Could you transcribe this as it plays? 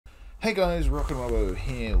Hey guys, Rock'n'Robbo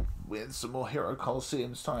here with some more Hero Colosseum.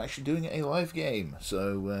 This time actually doing a live game.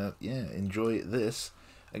 So yeah, enjoy this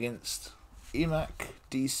against Emac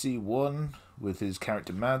DC1 with his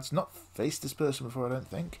character Mads. Not faced this person before, I don't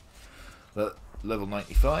think. But level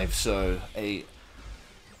 95, so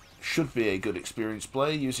should be a good experience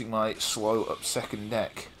play using my slow up second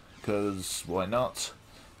deck. Because why not?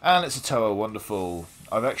 And it's a Toa, wonderful.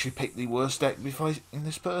 I've actually picked the worst deck to be fighting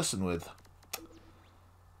this person with.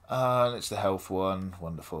 And it's the health one.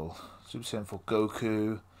 Wonderful. Super Saiyan 4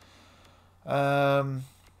 Goku.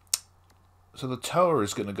 So the Toa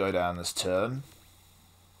is going to go down this turn.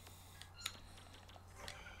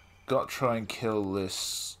 Got to try and kill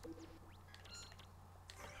this.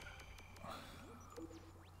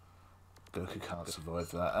 Goku can't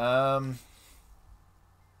survive that.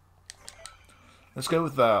 Let's go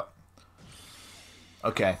with that.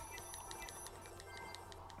 Okay.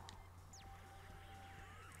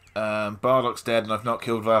 Bardock's dead and I've not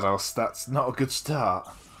killed Vados. That's not a good start.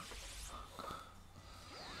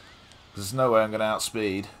 There's no way I'm going to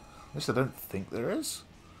outspeed. At least I don't think there is.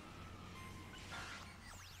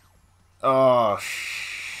 Oh,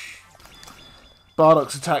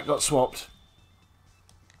 Bardock's attack got swapped.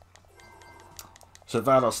 So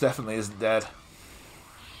Vados definitely isn't dead.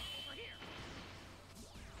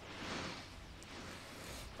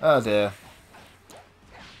 Oh dear.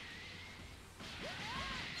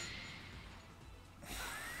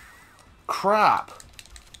 Crap!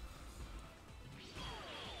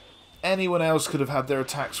 Anyone else could have had their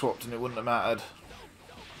attack swapped and it wouldn't have mattered.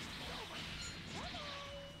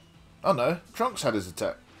 Oh no, Trunks had his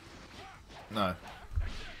attack. No.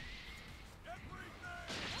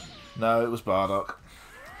 No, it was Bardock.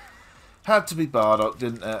 Had to be Bardock,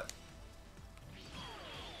 didn't it?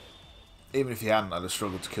 Even if he hadn't, I'd have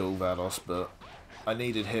struggled to kill Vados, but I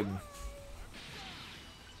needed him.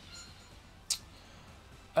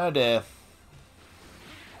 Oh dear.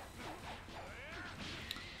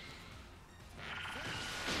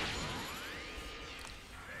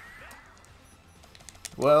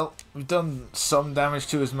 Well, we've done some damage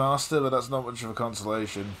to his master, but that's not much of a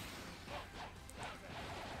consolation.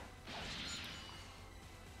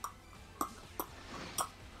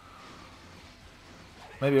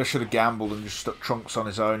 Maybe I should have gambled and just stuck Trunks on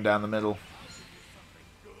his own down the middle.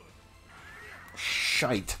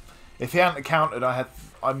 Shite. If he hadn't countered,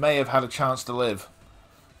 I may have had a chance to live.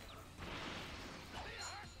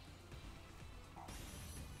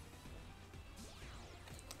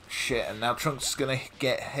 Shit, and now Trunks is gonna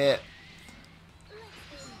get hit.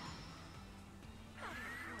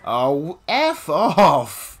 Oh, F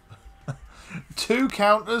off! 2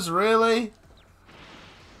 counters, really?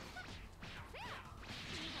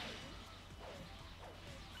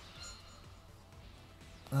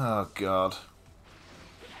 Oh, God.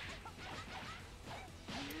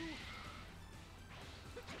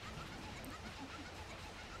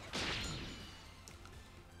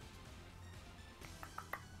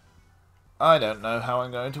 I don't know how I'm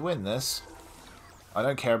going to win this. I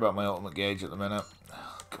don't care about my ultimate gauge at the minute.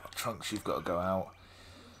 Oh, God, Trunks, you've got to go out.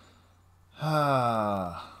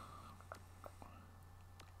 Ah.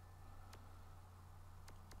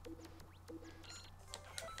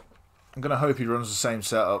 I'm going to hope he runs the same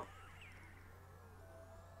setup.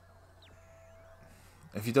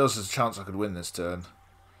 If he does, there's a chance I could win this turn.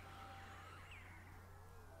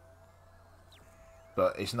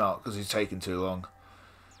 But he's not, because he's taking too long.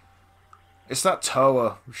 It's that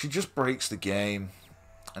Toa. She just breaks the game.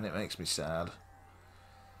 And it makes me sad.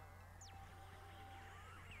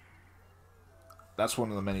 That's one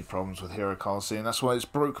of the many problems with Hero Colosseum. That's why it's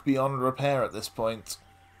broke beyond repair at this point.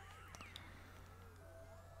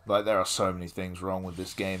 Like, there are so many things wrong with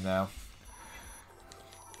this game now.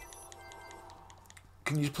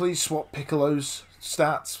 Can you please swap Piccolo's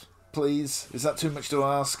stats, please? Is that too much to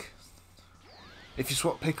ask? If you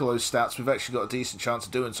swap Piccolo's stats, we've actually got a decent chance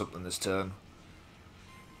of doing something this turn.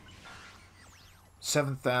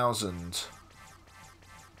 7,000.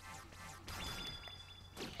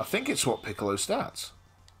 I think it's swapped Piccolo's stats.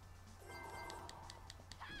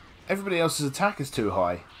 Everybody else's attack is too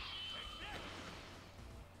high.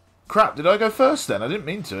 Crap, did I go first then? I didn't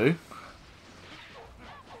mean to.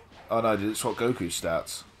 Oh no, did it swap Goku's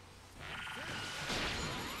stats?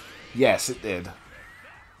 Yes, it did.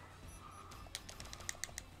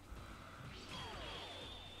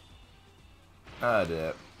 Ah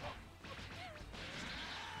dear.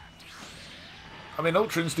 I mean,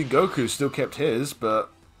 Ultra Instinct Goku still kept his,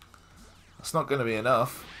 but that's not going to be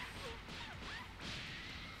enough.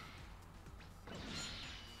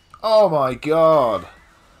 Oh my god!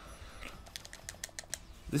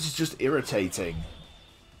 This is just irritating.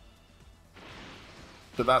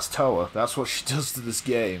 But that's Toa. That's what she does to this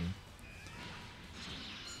game.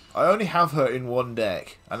 I only have her in one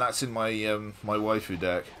deck, and that's in my my waifu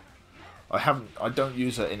deck. I don't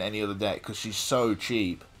use her in any other deck because she's so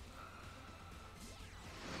cheap.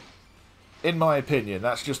 In my opinion,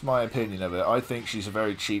 that's just my opinion of it. I think she's a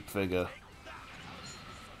very cheap figure.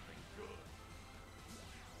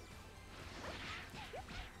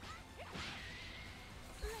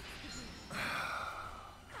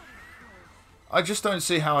 I just don't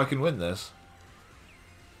see how I can win this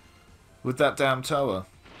with that damn Toa.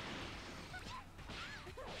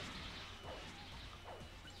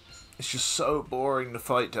 It's just so boring to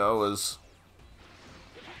fight Toas.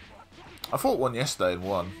 I fought one yesterday and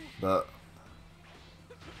won, but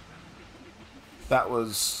that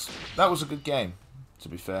was a good game, to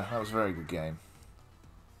be fair. That was a very good game.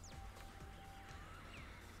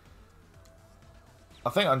 I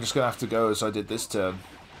think I'm just going to have to go as I did this turn.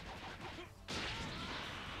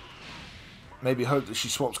 Maybe hope that she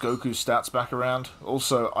swaps Goku's stats back around.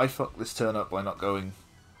 Also, I fucked this turn up by not going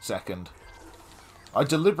second. I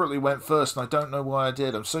deliberately went first, and I don't know why I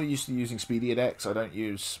did. I'm so used to using speedy decks, I don't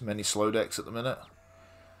use many slow decks at the minute.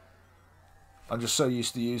 I'm just so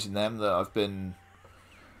used to using them that I've been...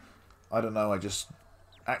 I don't know, I just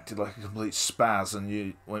acted like a complete spaz and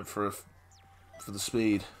you went for the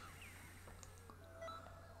speed.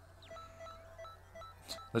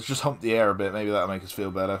 Let's just hump the air a bit, maybe that'll make us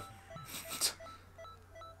feel better.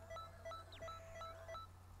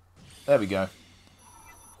 There we go.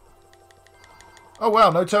 Oh wow,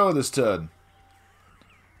 no Toa this turn.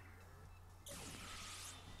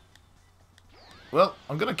 Well,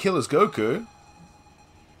 I'm going to kill his Goku.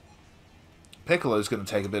 Piccolo's going to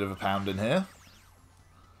take a bit of a pounding here.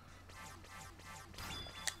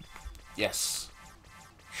 Yes.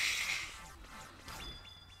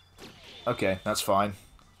 Okay, that's fine.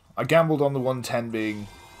 I gambled on the 110 being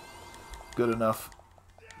good enough.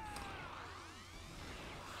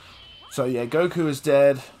 So yeah, Goku is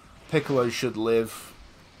dead. Piccolo should live.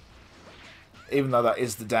 Even though that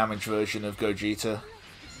is the damaged version of Gogeta.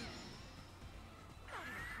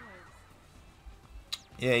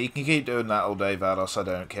 Yeah, you can keep doing that all day, Vados, I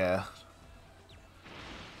don't care.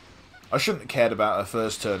 I shouldn't have cared about her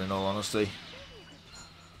first turn, in all honesty.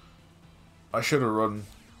 I should have run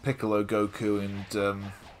Piccolo Goku and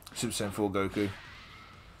Super Saiyan 4 Goku.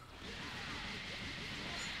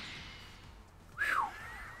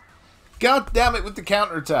 God damn it with the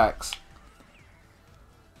counterattacks!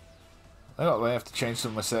 I have to change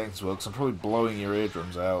some of my settings as well, because I'm probably blowing your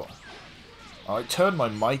eardrums out. I turned my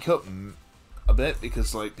mic up a bit,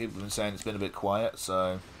 because like people have been saying it's been a bit quiet,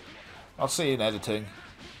 so... I'll see you in editing.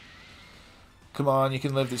 Come on, you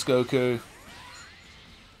can live this Goku.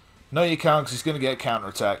 No you can't, because he's going to get a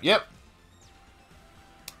counterattack. Yep!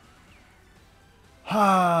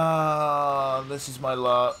 Ah, this is my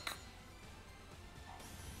luck.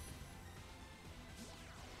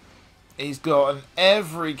 He's gotten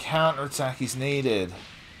every counterattack he's needed.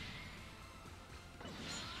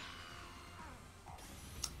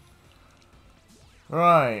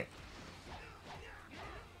 Right.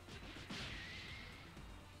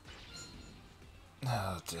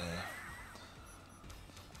 Oh dear.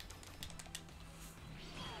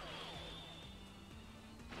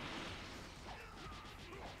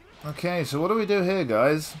 Okay, so what do we do here,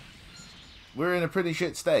 guys? We're in a pretty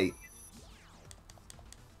shit state.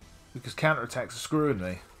 Because counterattacks are screwing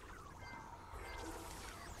me.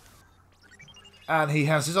 And he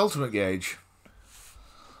has his ultimate gauge.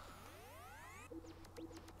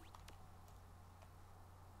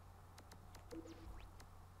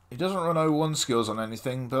 He doesn't run 0-1 skills on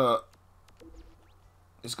anything, but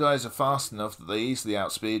his guys are fast enough that they easily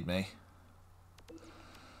outspeed me.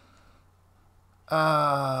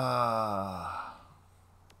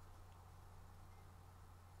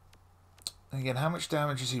 Again, how much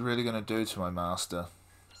damage is he really going to do to my master?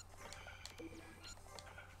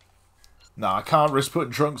 No, I can't risk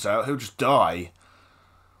putting Trunks out. He'll just die.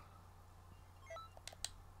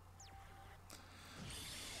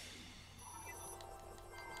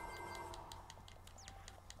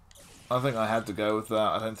 I think I had to go with that.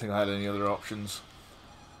 I don't think I had any other options.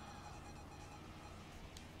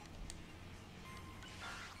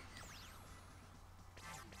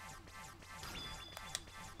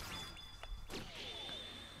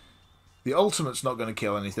 The ultimate's not going to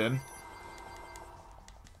kill anything.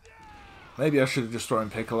 Maybe I should have just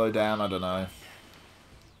thrown Piccolo down, I don't know.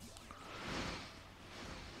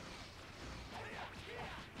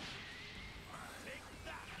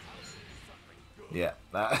 Yeah,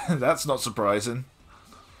 that's not surprising.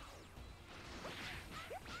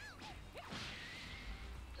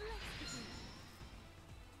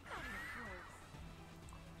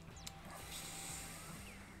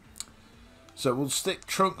 So we'll stick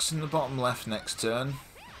Trunks in the bottom left next turn.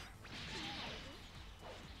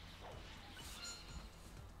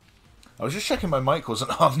 I was just checking my mic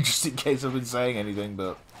wasn't on, just in case I've been saying anything,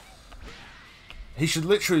 but... He should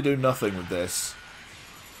literally do nothing with this.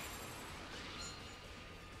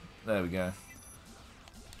 There we go.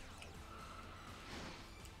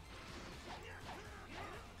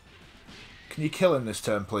 Can you kill him this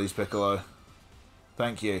turn, please, Piccolo?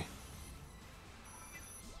 Thank you.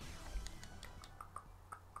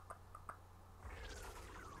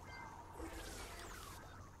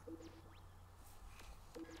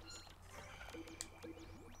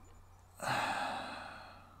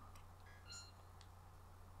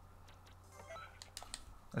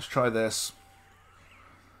 Let's try this.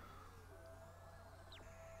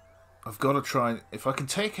 I've got to try... If I can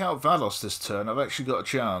take out Vados this turn, I've actually got a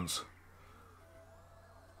chance.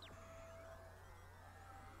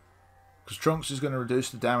 Because Trunks is going to reduce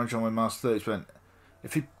the damage on my Master 30%.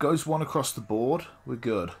 If he goes one across the board, we're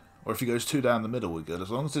good. Or if he goes two down the middle, we're good. As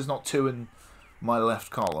long as there's not two in my left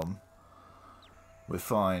column, we're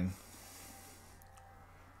fine.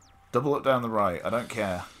 Double up down the right, I don't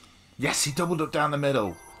care. Yes, he doubled up down the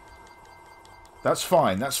middle. That's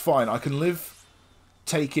fine, that's fine. I can live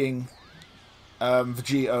taking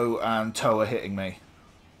Vegito and Toa hitting me.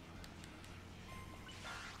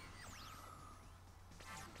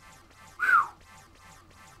 Whew.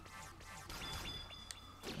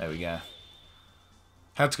 There we go.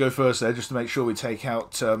 Had to go first there just to make sure we take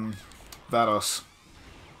out Vados.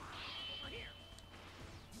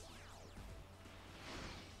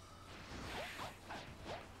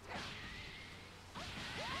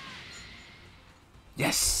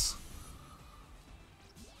 Yes!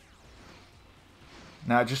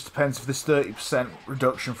 Now it just depends if this 30%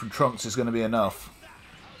 reduction from Trunks is going to be enough.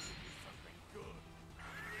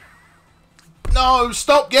 No!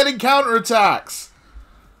 Stop getting counterattacks!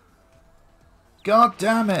 God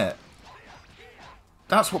damn it.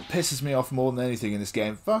 That's what pisses me off more than anything in this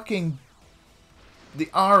game. Fucking... the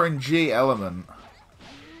RNG element.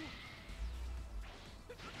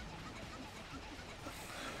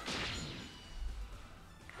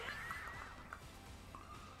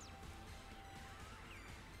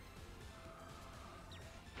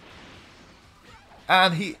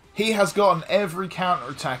 And he has gotten every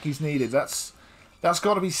counter-attack he's needed. That's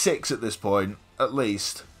got to be 6 at this point, at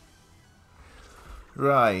least.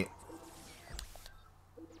 Right.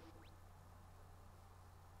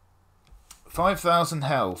 5,000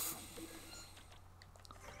 health.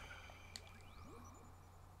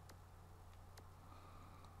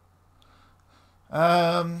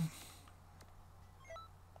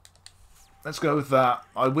 Let's go with that.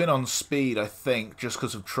 I win on speed, I think, just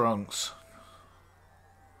because of Trunks.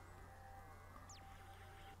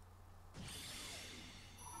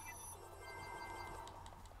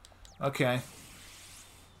 Okay.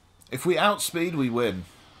 If we outspeed, we win.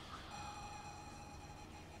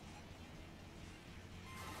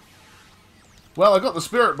 Well, I got the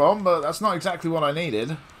Spirit Bomb, but that's not exactly what I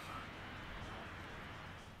needed.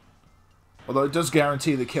 Although it does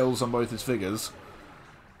guarantee the kills on both his figures.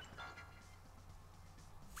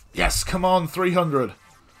 Yes, come on, 300.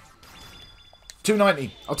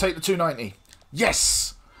 290. I'll take the 290.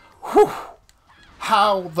 Yes! Whew!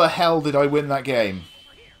 How the hell did I win that game?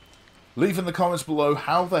 Leave in the comments below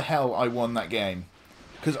how the hell I won that game.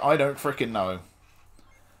 Because I don't frickin' know.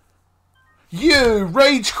 You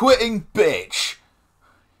rage-quitting bitch!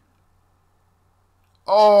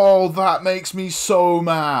 Oh, that makes me so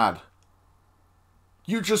mad.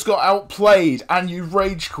 You just got outplayed and you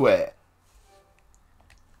rage-quit.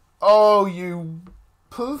 Oh, you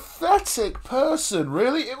pathetic person.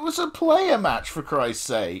 Really? It was a player match, for Christ's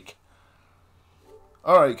sake.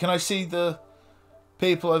 Alright, can I see the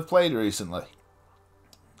people I've played recently?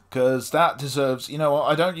 Because that deserves... You know what?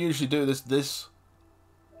 I don't usually do this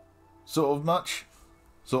sort of much.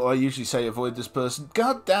 So I usually say avoid this person.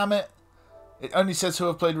 God damn it. It only says who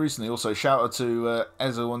I've played recently. Also, shout out to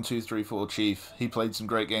Ezzo1234 Chief. He played some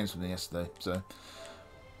great games with me yesterday. So,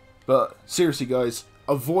 but seriously, guys,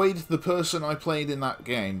 avoid the person I played in that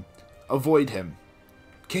game. Avoid him.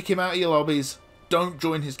 Kick him out of your lobbies. Don't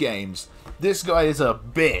join his games. This guy is a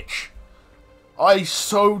bitch. I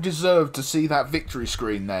so deserved to see that victory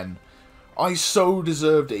screen then. I so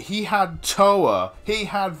deserved it. He had Toa, he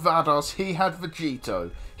had Vados, he had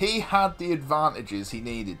Vegito. He had the advantages he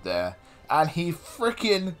needed there. And he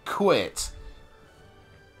frickin' quit.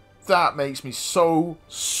 That makes me so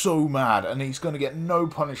mad. And he's going to get no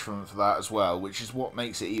punishment for that as well, which is what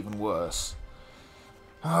makes it even worse.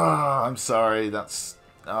 Ah, I'm sorry, that's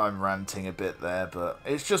I'm ranting a bit there, but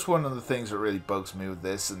it's just one of the things that really bugs me with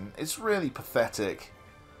this, and it's really pathetic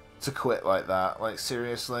to quit like that, like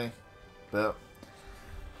seriously. But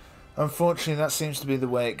unfortunately, that seems to be the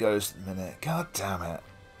way it goes at the minute. God damn it.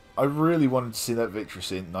 I really wanted to see that victory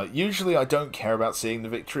scene. Like, usually I don't care about seeing the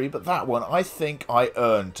victory, but that one, I think I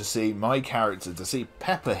earned to see my character, to see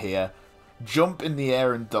Pepper here, jump in the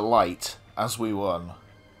air in delight as we won.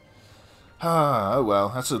 Ah, oh well,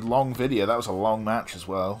 that's a long video. That was a long match as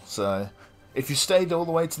well. So, if you stayed all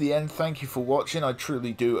the way to the end, thank you for watching. I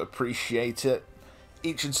truly do appreciate it.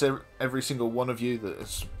 Each and every single one of you that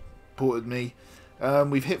has supported me.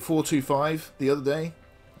 We've hit 425 the other day.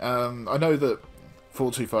 I know that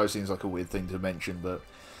 425 seems like a weird thing to mention, but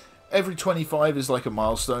every 25 is like a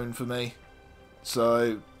milestone for me.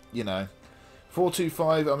 So, you know,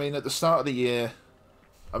 425, I mean, at the start of the year,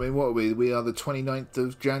 I mean, what are we? We are the 29th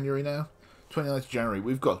of January now? 29th of January.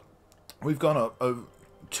 We've gone up over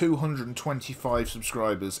 225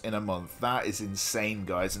 subscribers in a month. That is insane,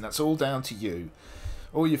 guys, and that's all down to you.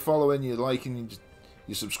 All you're following, you're liking,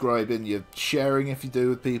 you're subscribing, you're sharing if you do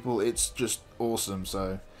with people. It's just awesome.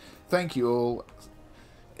 So, thank you all.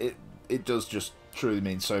 It does just truly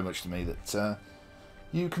mean so much to me that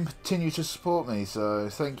you can continue to support me. So,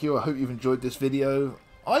 thank you. I hope you've enjoyed this video.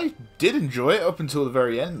 I did enjoy it up until the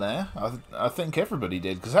very end there. I think everybody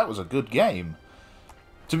did, because that was a good game.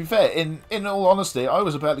 To be fair, in all honesty, I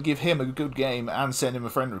was about to give him a good game and send him a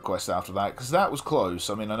friend request after that, because that was close.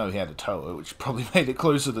 I mean, I know he had a tower, which probably made it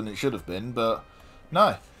closer than it should have been, but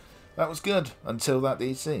no, that was good until that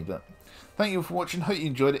DC. But thank you for watching. Hope you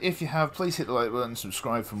enjoyed it. If you have, please hit the like button,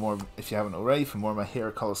 subscribe for more if you haven't already, for more of my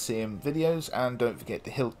Hero Colosseum videos, and don't forget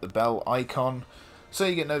to hit the bell icon so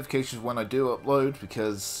you get notifications when I do upload,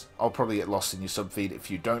 because I'll probably get lost in your sub feed if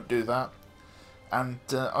you don't do that. And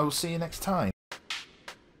I will see you next time.